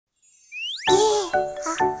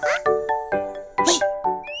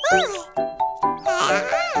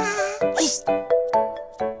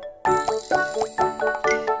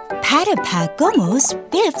Jacomo's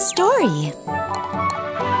fifth story.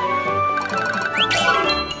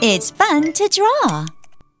 It's fun to draw.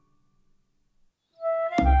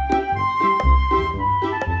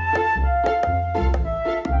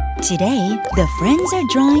 Today, the friends are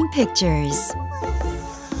drawing pictures.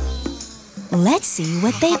 Let's see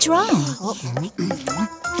what they draw.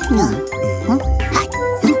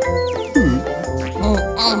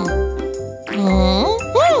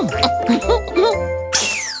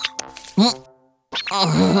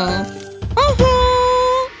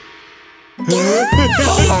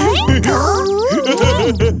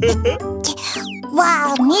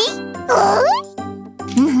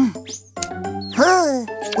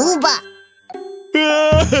 우바.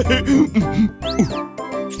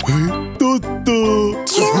 또또.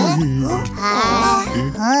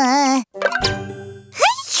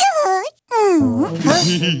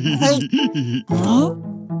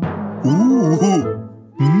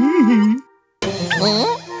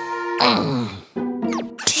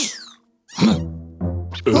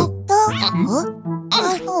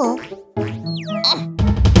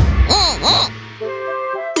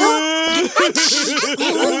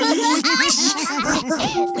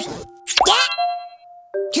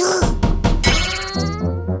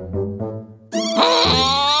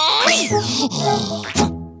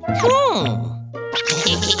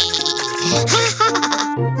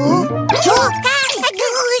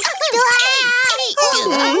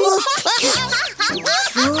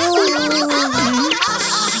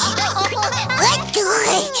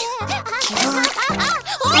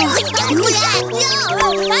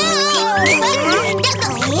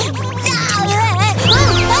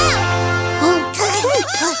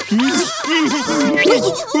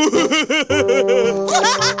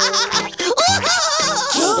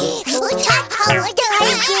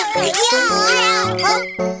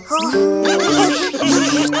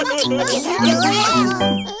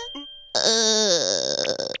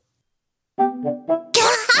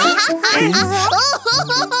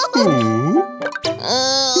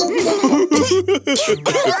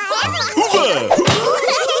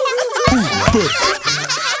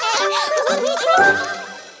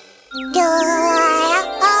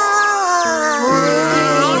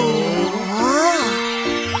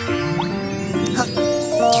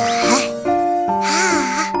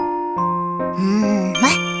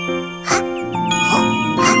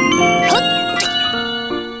 Wow!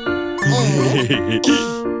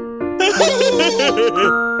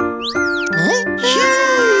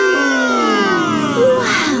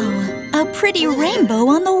 A pretty rainbow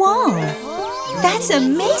on the wall. That's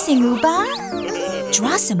amazing, Uba.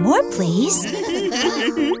 Draw some more, please.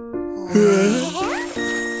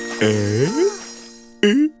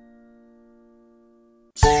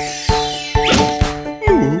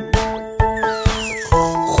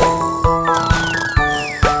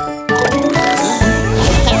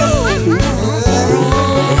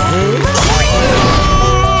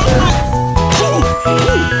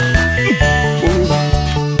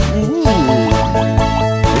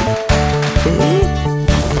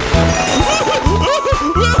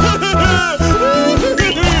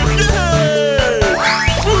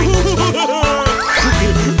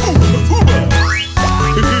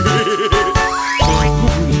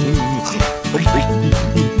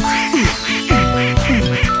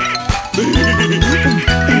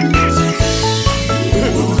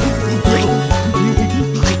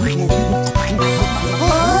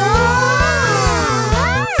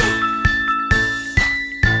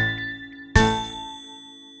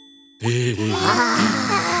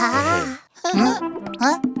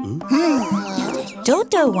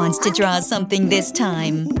 Toto wants to draw something this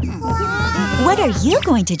time. What are you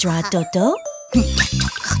going to draw, Toto?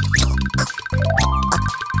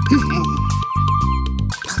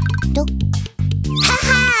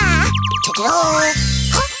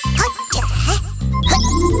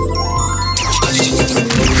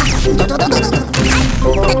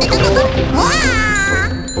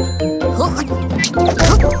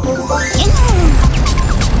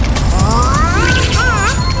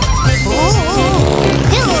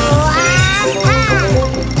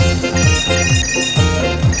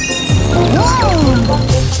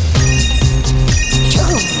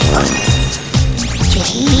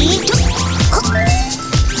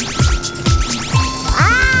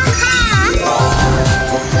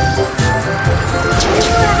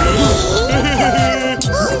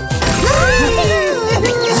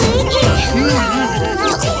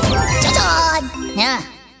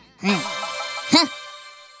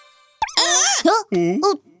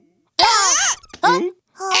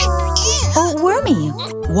 Oh, Wormy,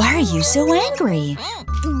 why are you so angry?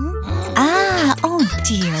 Ah, oh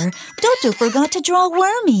dear. picture, Dodo forgot to draw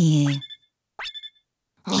Wormy.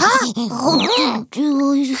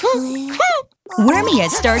 Wormy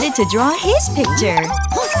has started to draw his picture.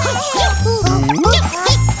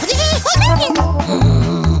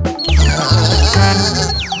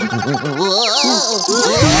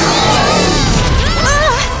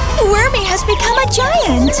 Wormy has become a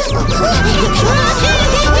giant.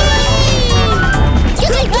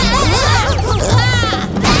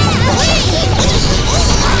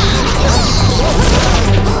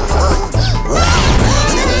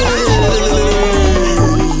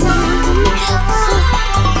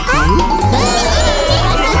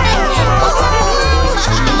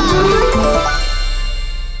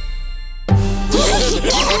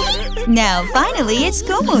 Now, finally, it's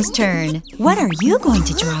Gomo's turn. What are you going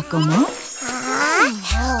to draw, Gomo?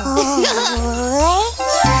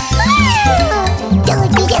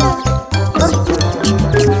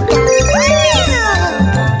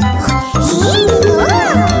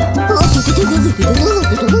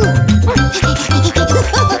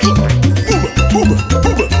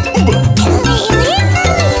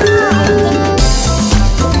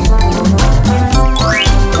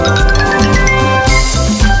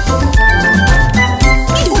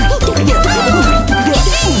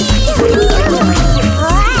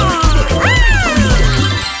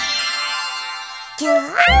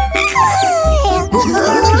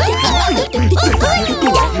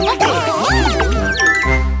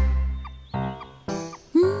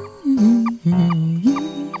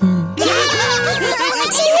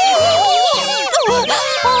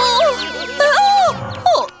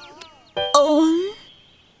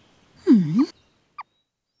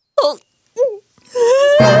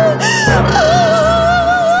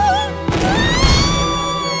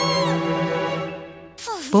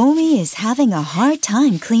 Bomi is having a hard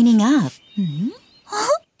time cleaning up.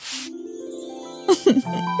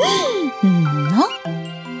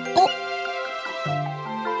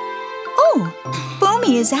 Oh,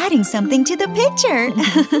 Bomi is adding something to the picture.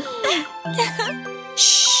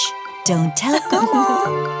 Shh, don't tell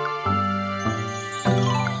Gomo.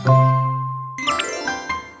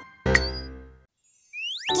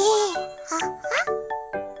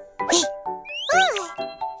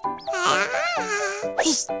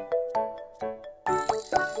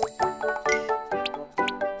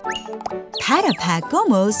 Patapak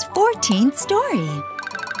Gomo's 14th story.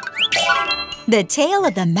 The Tale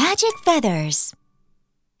of the Magic Feathers.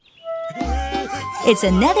 It's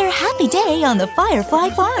another happy day on the Firefly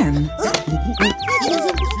Farm.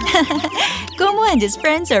 Gomo and his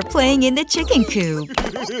friends are playing in the chicken coop.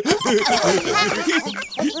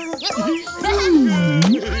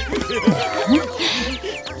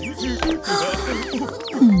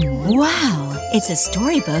 Wow, it's a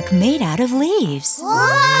storybook made out of leaves.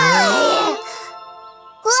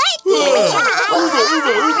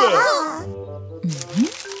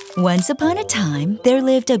 Once upon a time, there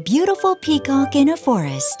lived a beautiful peacock in a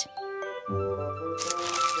forest.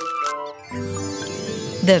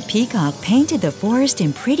 The peacock painted the forest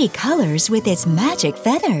in pretty colors with its magic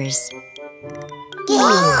feathers.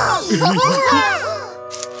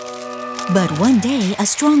 But one day, a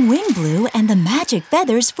strong wind blew and the magic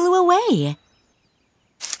feathers flew away.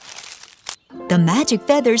 The magic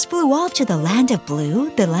feathers flew off to the land of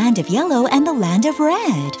blue, the land of yellow, and the land of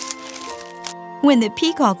red. When the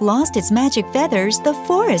peacock lost its magic feathers, the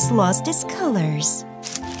forest lost its colors.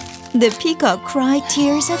 The peacock cried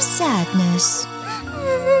tears of sadness.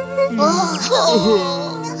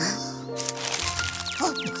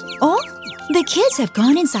 Oh, the kids have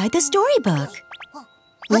gone inside the storybook.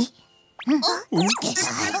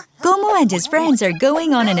 Gomo and his friends are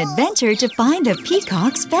going on an adventure to find the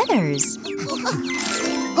peacock's feathers.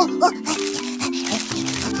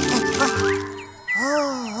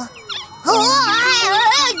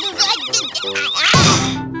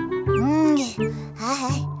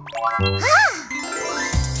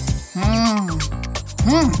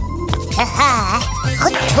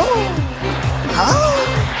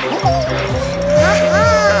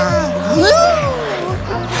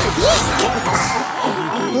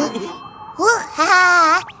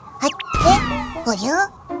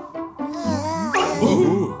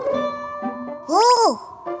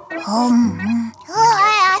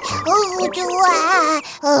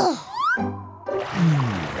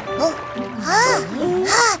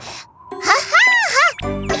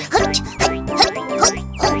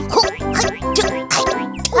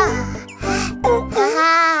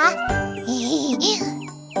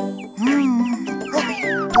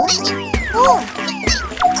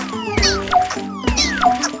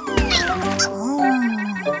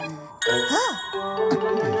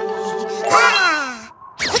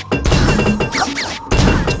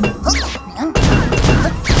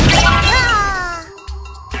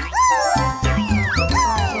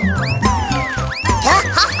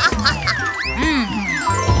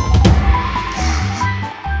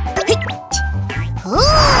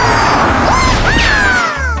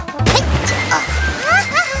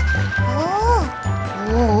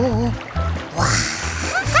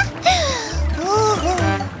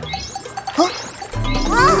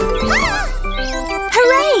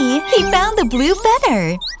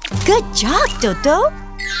 Good job, Toto!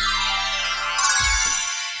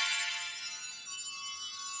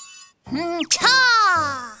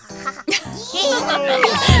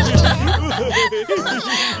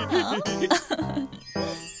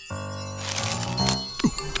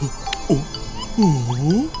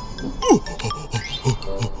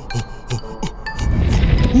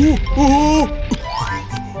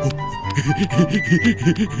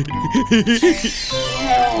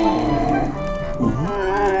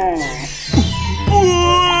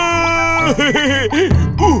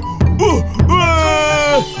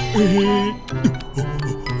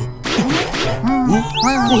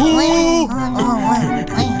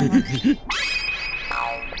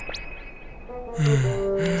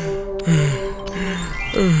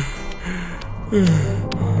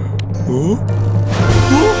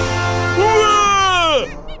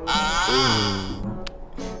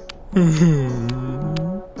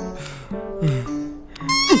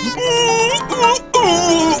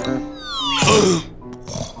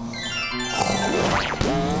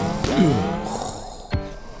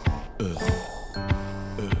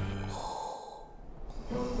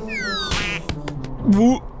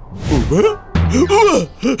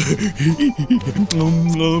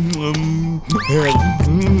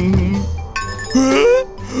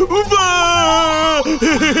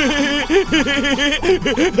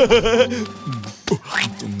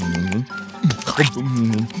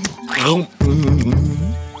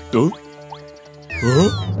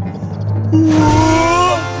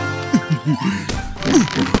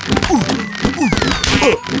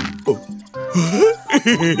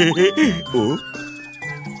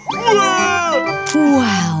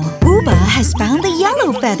 Wow! Uba has found the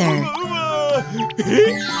yellow feather.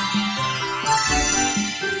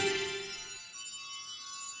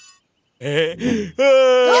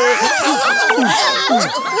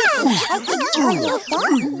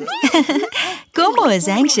 Como is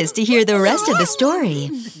anxious to hear the rest of the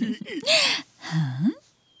story.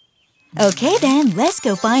 Okay then, let's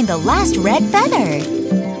go find the last red feather.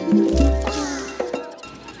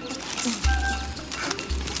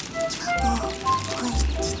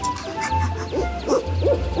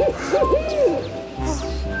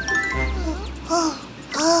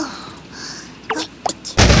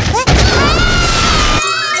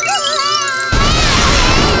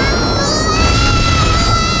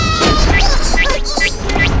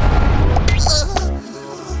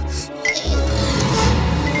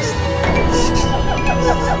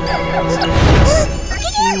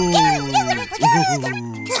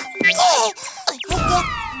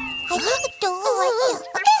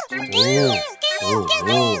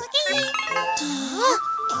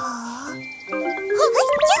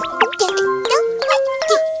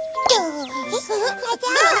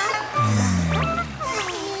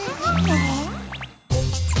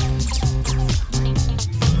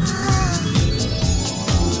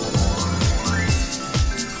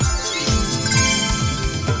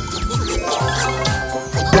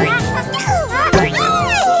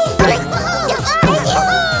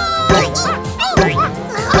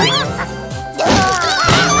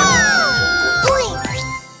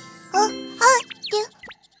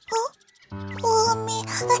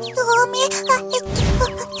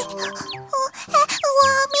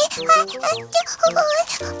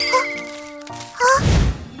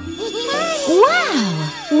 Wow!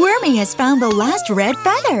 Wormy has found the last red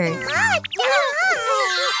feather.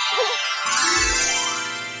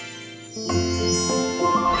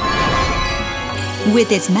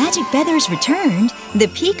 With its magic feathers returned, the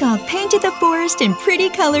peacock painted the forest in pretty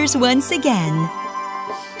colors once again.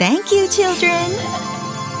 Thank you, children!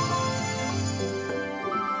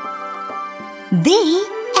 The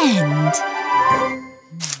end.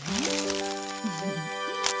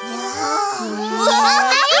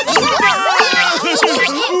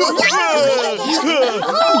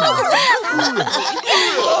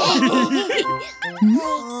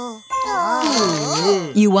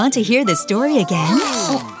 You want to hear the story again?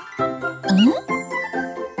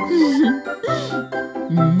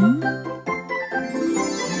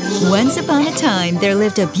 Once upon a time, there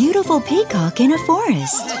lived a beautiful peacock in a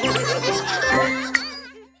forest.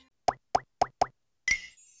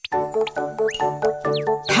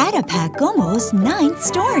 Gomo's 9th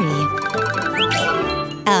story.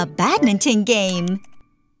 A badminton game.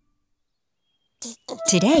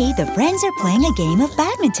 Today, the friends are playing a game of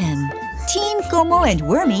badminton. Team Como and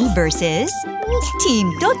Wormy versus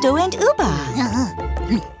Team Toto and Uba.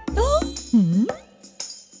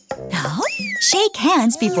 Shake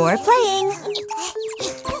hands before playing.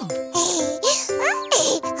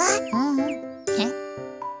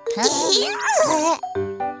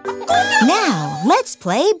 Now, Now let's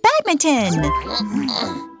play badminton.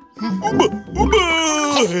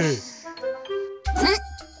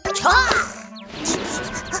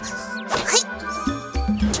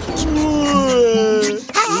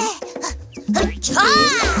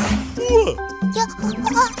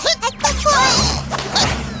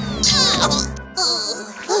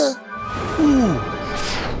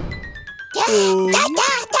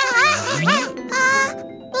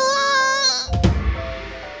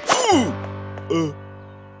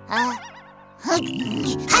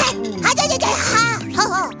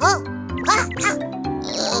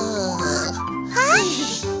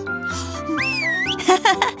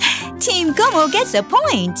 Team Como gets a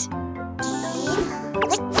point.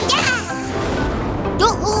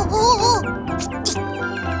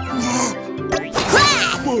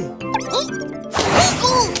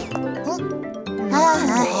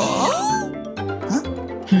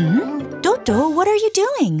 Toto, what are you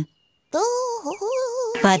doing?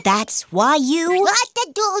 But that's why you...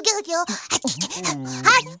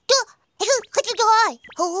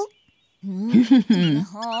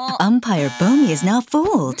 Umpire Bomi is now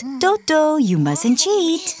fooled. Toto, you mustn't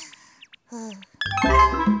cheat.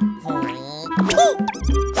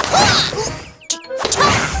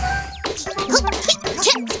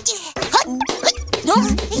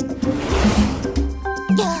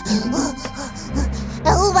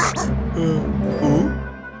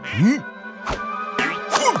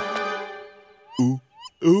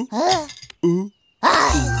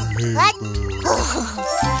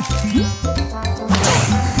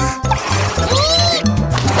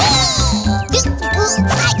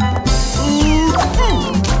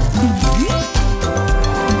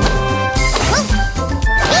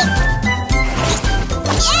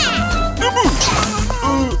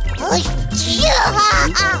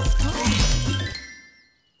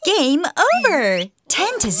 Game over!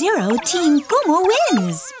 10-0, Team Como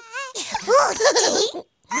wins!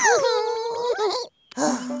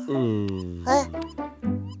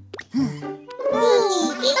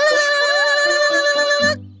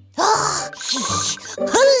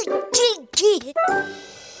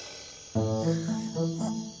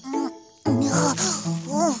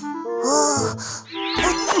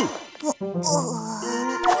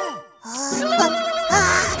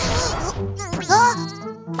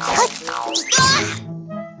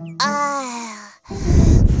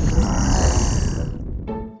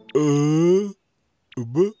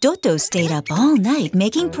 Toto stayed up all night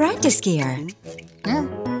making practice gear.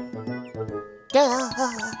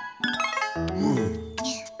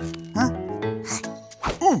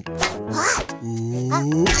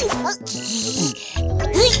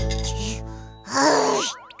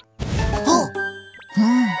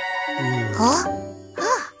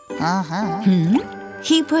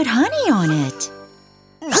 He put honey on it.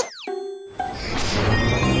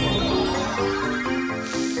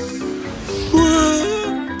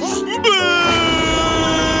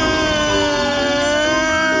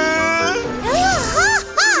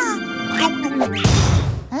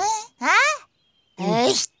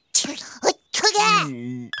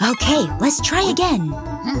 Okay, let's try again.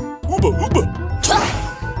 Wow!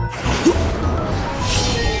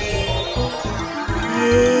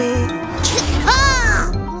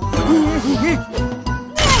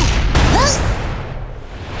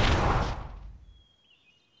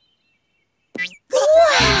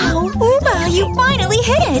 Uba, you finally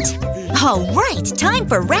hit it! All right, time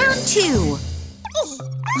for round 2.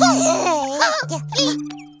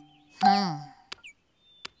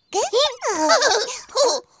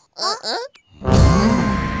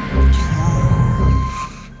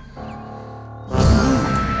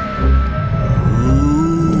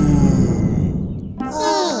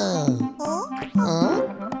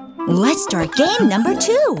 Let's start game number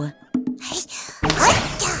 2.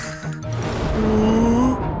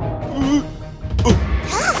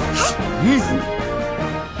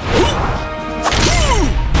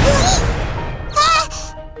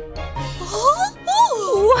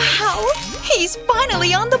 Wow! He's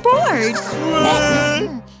finally on the board!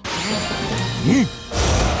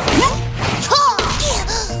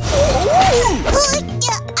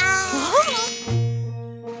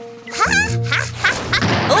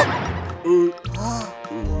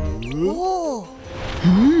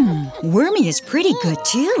 Wormy is pretty good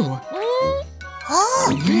too.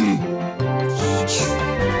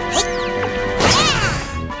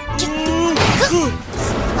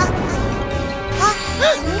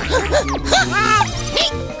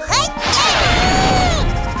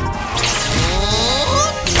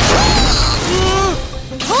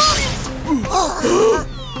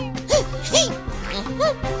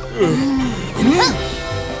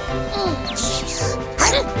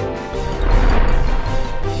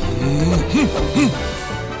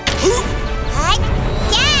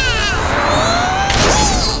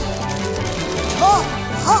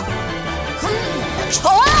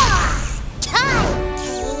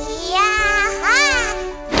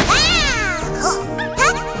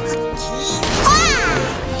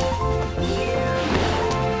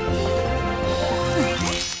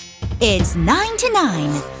 It's 9-9.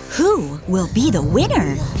 Who will be the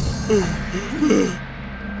winner?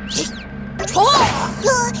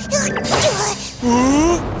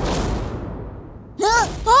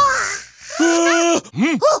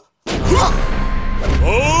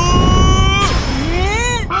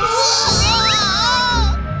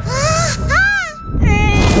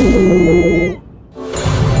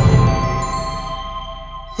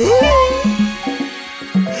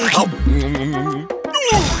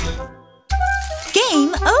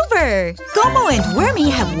 Game over! Como and Wormy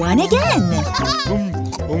have won again.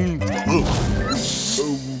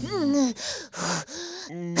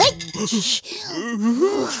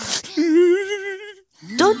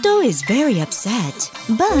 Toto is very upset,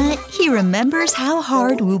 but he remembers how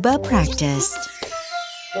hard Uba practiced.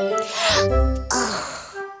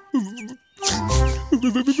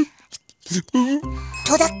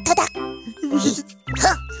 토닥토닥.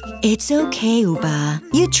 It's okay, Uba.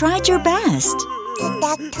 You tried your best.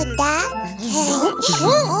 토닥토닥.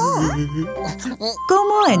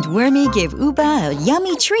 Como and Wormy give Uba a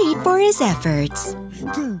yummy treat for his efforts.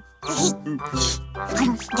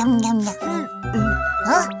 냠냠냠.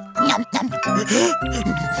 냠냠.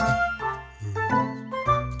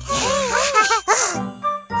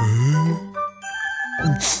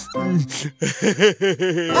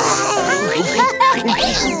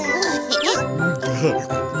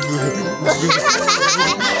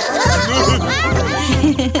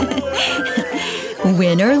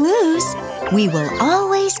 Win or lose, we will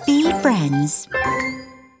always be friends.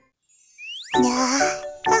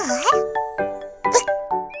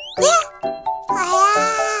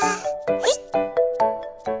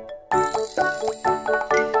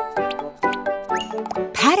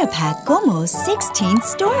 Patapat Como's 16th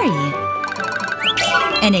story.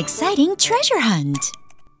 An exciting treasure hunt.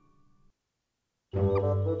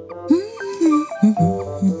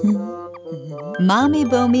 Mommy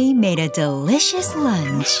Bomi made a delicious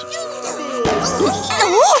lunch.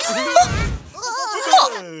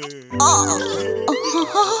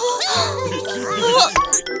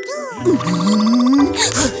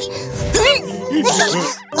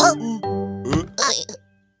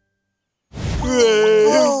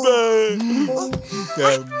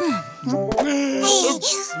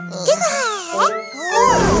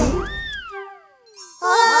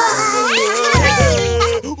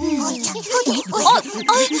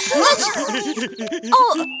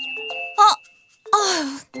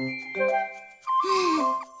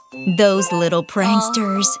 Those little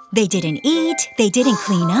pranksters, they didn't eat, they didn't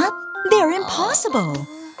clean up. They're impossible.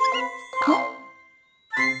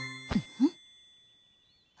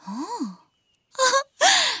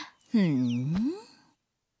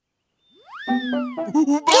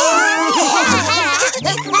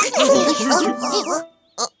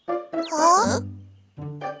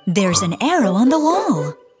 There's an arrow on the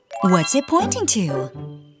wall. What's it pointing to?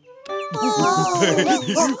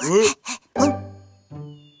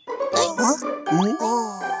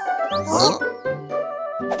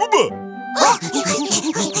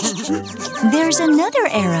 There's another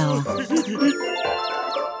arrow.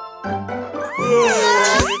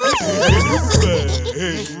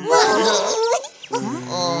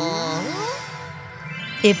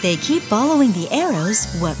 If they keep following the arrows,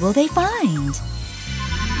 what will they find?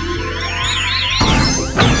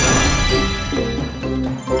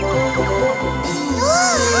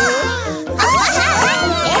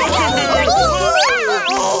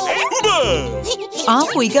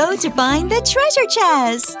 Off we go to find the treasure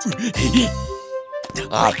chest.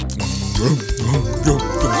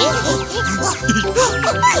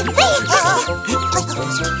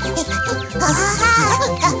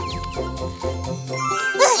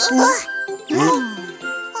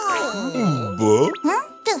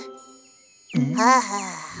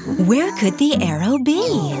 Where could the arrow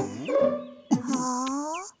be?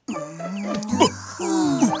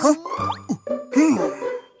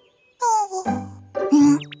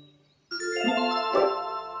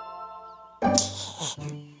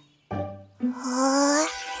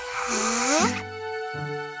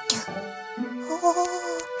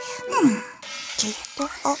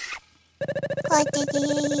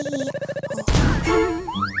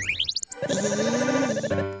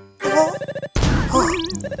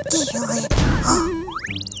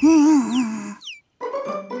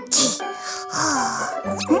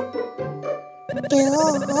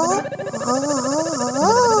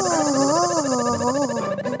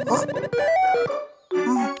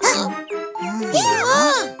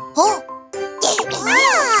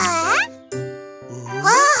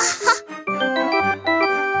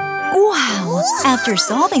 Wow! After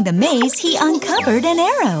solving the maze, he uncovered an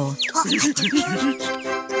arrow.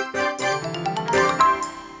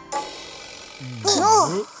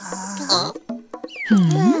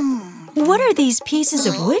 What are these pieces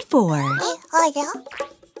of wood for?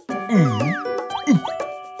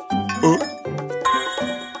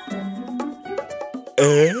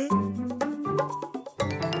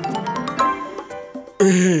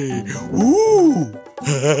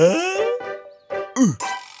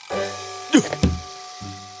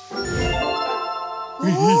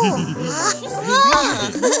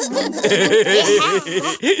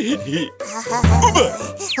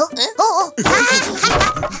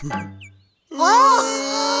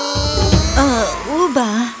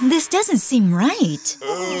 Uba, this doesn't seem right.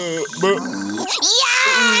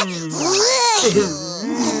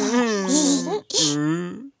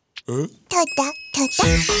 토닥 토닥.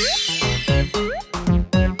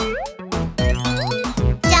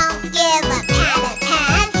 Don't give a pat a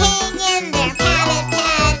pat, hang in there pat a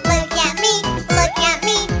pat. Look at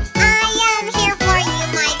me, I am here for you,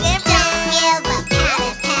 my good friend. Don't give a pat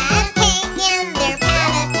a pat, hang in there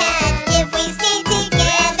pat a pat. If we stay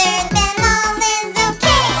together, then all is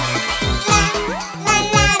okay. La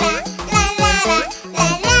la la la la la la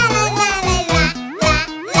la la la la la.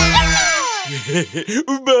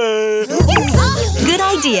 Good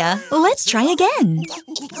idea. Let's try again.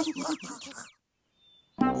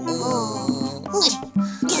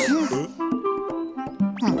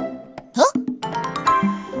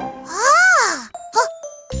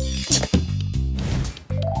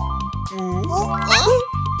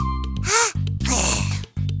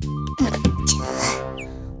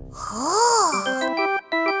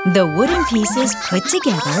 The wooden pieces put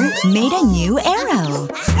together made a new arrow.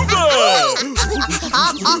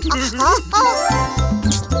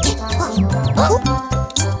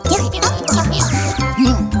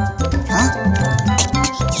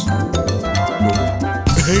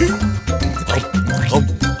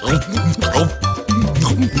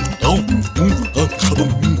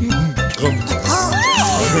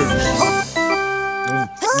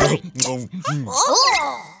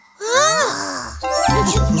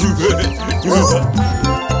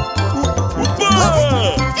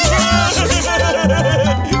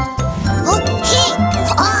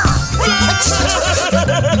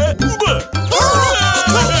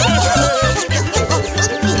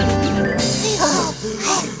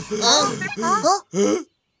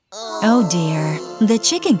 Oh dear, the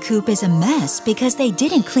chicken coop is a mess because they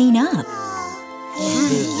didn't clean up.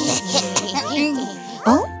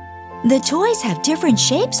 Oh, the toys have different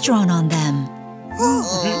shapes drawn on them.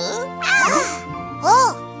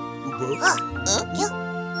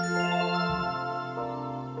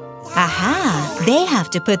 Aha! They have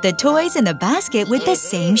to put the toys in the basket with the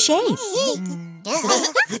same shape.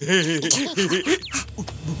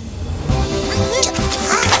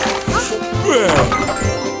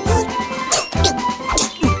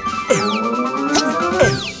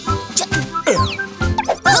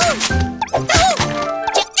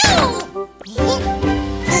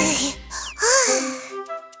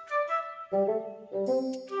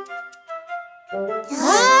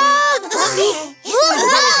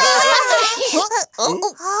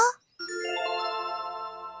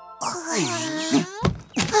 Hooray!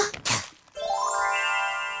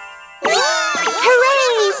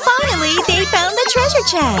 Finally, they found the treasure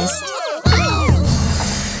chest!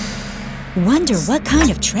 Wonder what kind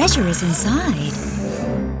of treasure is inside.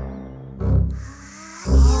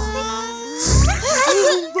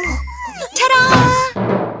 Ta-da!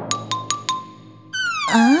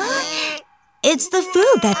 It's the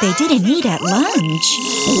food that they didn't eat at lunch.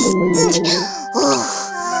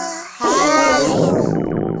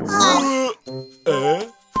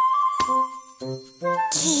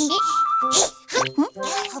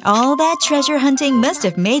 All that treasure hunting must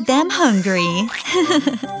have made them hungry.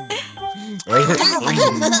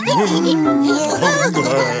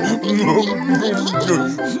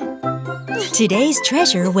 Today's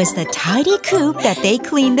treasure was the tidy coop that they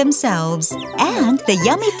cleaned themselves and the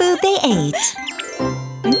yummy food they ate.